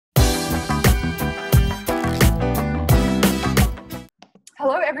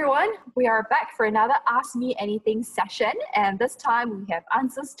everyone, we are back for another Ask Me Anything session, and this time we have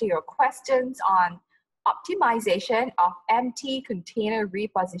answers to your questions on optimization of empty container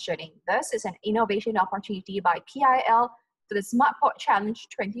repositioning. This is an innovation opportunity by PIL for the Smart Port Challenge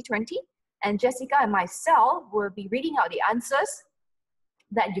 2020, and Jessica and myself will be reading out the answers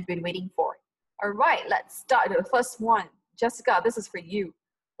that you've been waiting for. All right, let's start with the first one. Jessica, this is for you.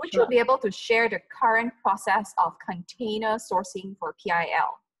 Would you be able to share the current process of container sourcing for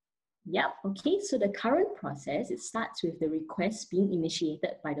PIL? Yep, okay, so the current process, it starts with the request being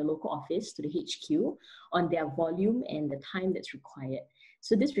initiated by the local office to the HQ on their volume and the time that's required.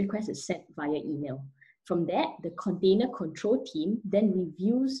 So this request is sent via email. From that, the container control team then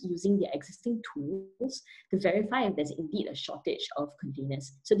reviews using their existing tools to verify if there's indeed a shortage of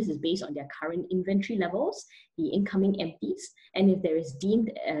containers. So this is based on their current inventory levels, the incoming empties, and if there is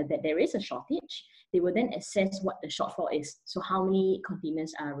deemed that there is a shortage, they will then assess what the shortfall is. So how many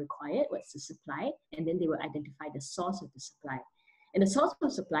containers are required, what's the supply, and then they will identify the source of the supply. And the source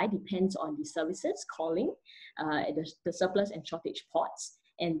of supply depends on the services calling, the surplus and shortage ports,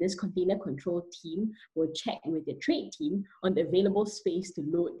 and this container control team will check with the trade team on the available space to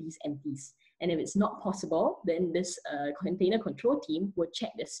load these empties. And if it's not possible, then this container control team will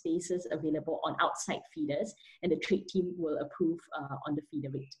check the spaces available on outside feeders, and the trade team will approve on the feeder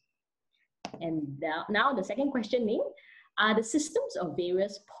rate. And now the second question, Ning, are the systems of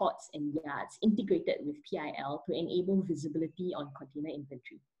various ports and yards integrated with PIL to enable visibility on container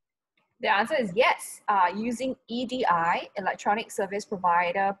inventory? The answer is yes. Using EDI, Electronic Service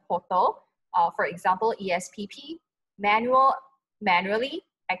Provider Portal, for example, ESPP, manually,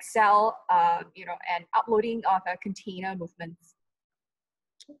 Excel, and uploading of container movements.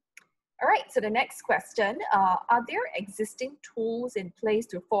 All right, so the next question, are there existing tools in place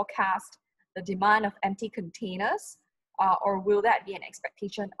to forecast the demand of empty containers, or will that be an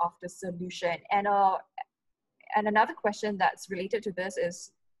expectation of the solution? And another question that's related to this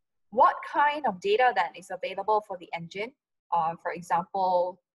is, what kind of data then is available for the engine? For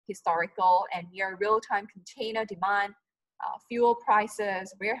example, historical and near real-time container demand, fuel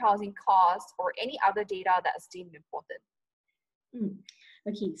prices, warehousing costs, or any other data that's deemed important.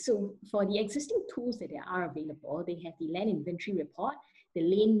 Okay, so for the existing tools that are available, they have the land inventory report, the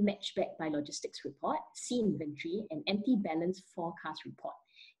lane matchback by logistics report, sea inventory, and empty balance forecast report.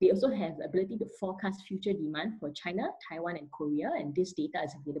 They also have the ability to forecast future demand for China, Taiwan, and Korea, and this data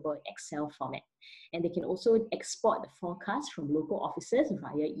is available in Excel format. And they can also export the forecast from local offices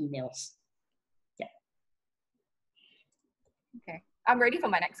via emails. Yeah. Okay, I'm ready for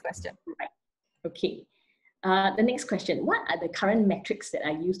my next question. Right. Okay. The next question, what are the current metrics that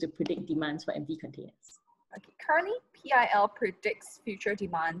are used to predict demands for empty containers? Okay, currently, PIL predicts future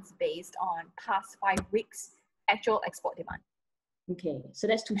demands based on past 5 weeks actual export demand. Okay, so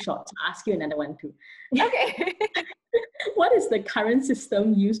that's too short. I'll ask you another one too. Okay. What is the current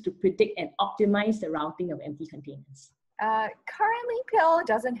system used to predict and optimize the routing of empty containers? Currently, PIL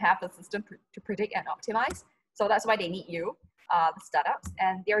doesn't have a system to predict and optimize, so that's why they need you, the startups,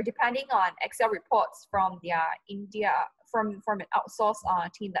 and they're depending on Excel reports from their from an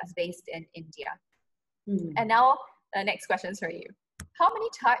outsourced team that's based in India. And now the next question is for you. How many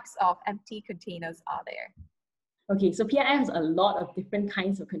types of empty containers are there? Okay, so PIL has a lot of different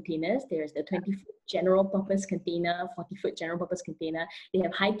kinds of containers. There's the 20-foot general purpose container, 40-foot general purpose container. They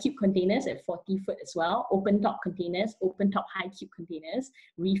have high cube containers at 40 foot as well, open top containers, open top high cube containers,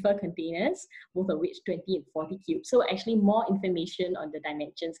 reefer containers, both of which 20 and 40 cubes. So actually more information on the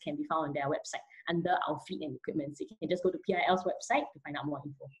dimensions can be found on their website under our fleet and equipment. So you can just go to PIL's website to find out more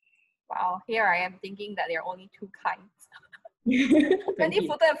info. Wow, here I am thinking that there are only 2 kinds. 20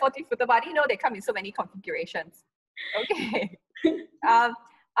 footer and 40 footer, but I didn't know they come in so many configurations. Okay, I'm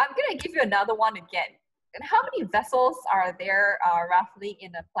going to give you another one again. And how many vessels are there roughly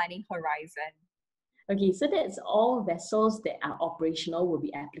in the planning horizon? Okay, so that's all vessels that are operational will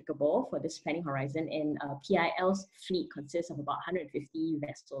be applicable for this planning horizon, and PIL's fleet consists of about 150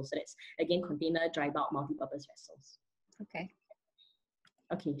 vessels. So that's, again, container, dry bulk, multi-purpose vessels. Okay.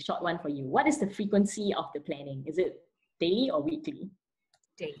 Okay, short one for you. What is the frequency of the planning? Is it daily or weekly?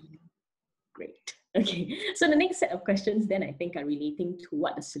 Daily. Great. Okay, so the next set of questions then I think are relating to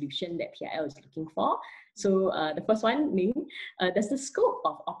what the solution that PIL is looking for. So the first one, Ning, does the scope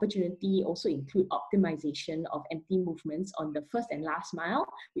of opportunity also include optimization of empty movements on the first and last mile,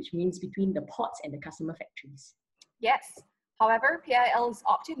 which means between the ports and the customer factories? Yes. However, PIL is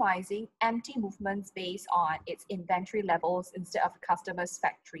optimizing empty movements based on its inventory levels instead of customers'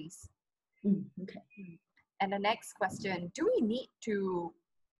 factories. Okay. And the next question, do we need to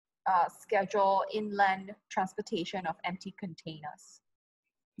schedule inland transportation of empty containers?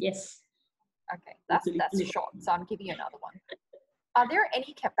 Yes. Okay, that's short, so I'm giving you another one. Are there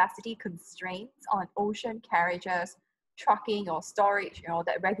any capacity constraints on ocean carriages, trucking, or storage,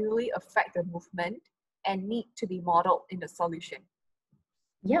 that regularly affect the movement and need to be modeled in the solution?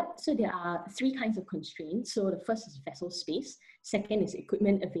 Yep, so there are three kinds of constraints. So the first is vessel space, second is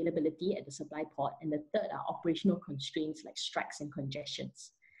equipment availability at the supply port, and the third are operational constraints like strikes and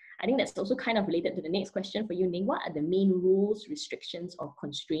congestions. I think that's also kind of related to the next question for you, Ning. What are the main rules, restrictions, or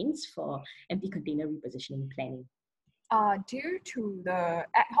constraints for empty container repositioning planning? Due to the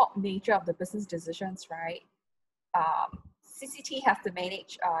ad hoc nature of the business decisions, right, CCT has to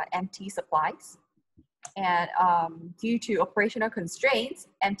manage empty supplies. And due to operational constraints,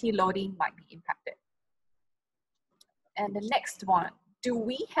 empty loading might be impacted. And the next one, do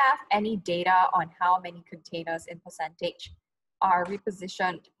we have any data on how many containers in percentage are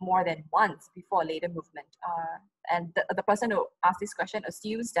repositioned more than once before later movement? And the person who asked this question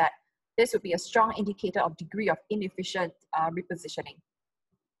assumes that this would be a strong indicator of degree of inefficient repositioning.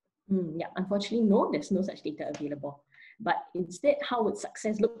 Yeah, unfortunately, no, there's no such data available. But instead, how would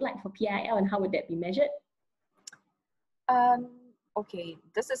success look like for PIL and how would that be measured? Okay,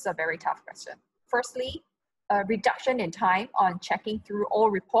 this is a very tough question. Firstly, a reduction in time on checking through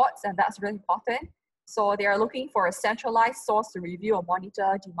all reports, and that's really important. So they are looking for a centralized source to review or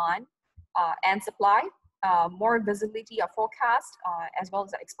monitor demand and supply, more visibility of forecast, as well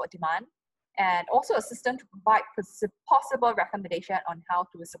as export demand, and also a system to provide possible recommendation on how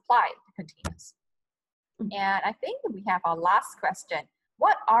to supply the containers. And I think we have our last question.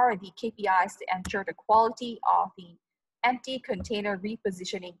 What are the KPIs to ensure the quality of the empty container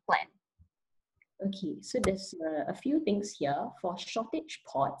repositioning plan? Okay, so there's a few things here. For shortage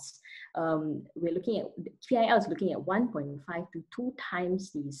ports, we're looking at, PIL is looking at 1.5 to 2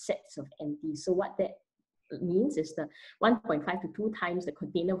 times the sets of empty. So what that means is the 1.5 to 2 times the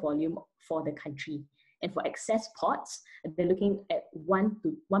container volume for the country. And for excess ports, they're looking at 1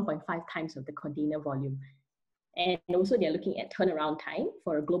 to 1.5 times of the container volume. And also they're looking at turnaround time.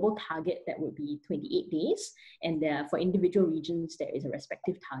 For a global target, that would be 28 days. And for individual regions, there is a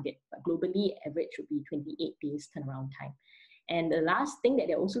respective target. But globally, average would be 28 days turnaround time. And the last thing that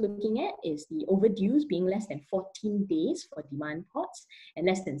they're also looking at is the overdues being less than 14 days for demand ports and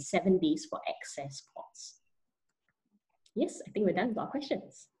less than 7 days for excess ports. Yes, I think we're done with our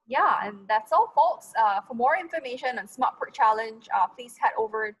questions. Yeah, and that's all, folks. For more information on Smart Port Challenge, please head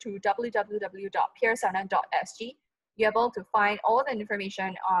over to www.PIER71.sg. You're able to find all the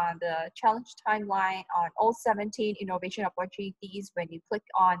information on the challenge timeline on all 17 innovation opportunities when you click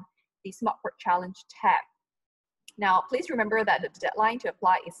on the Smart Port Challenge tab. Now, please remember that the deadline to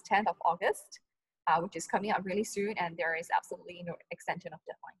apply is 10th of August, which is coming up really soon, and there is absolutely no extension of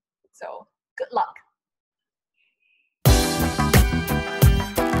deadline. So good luck.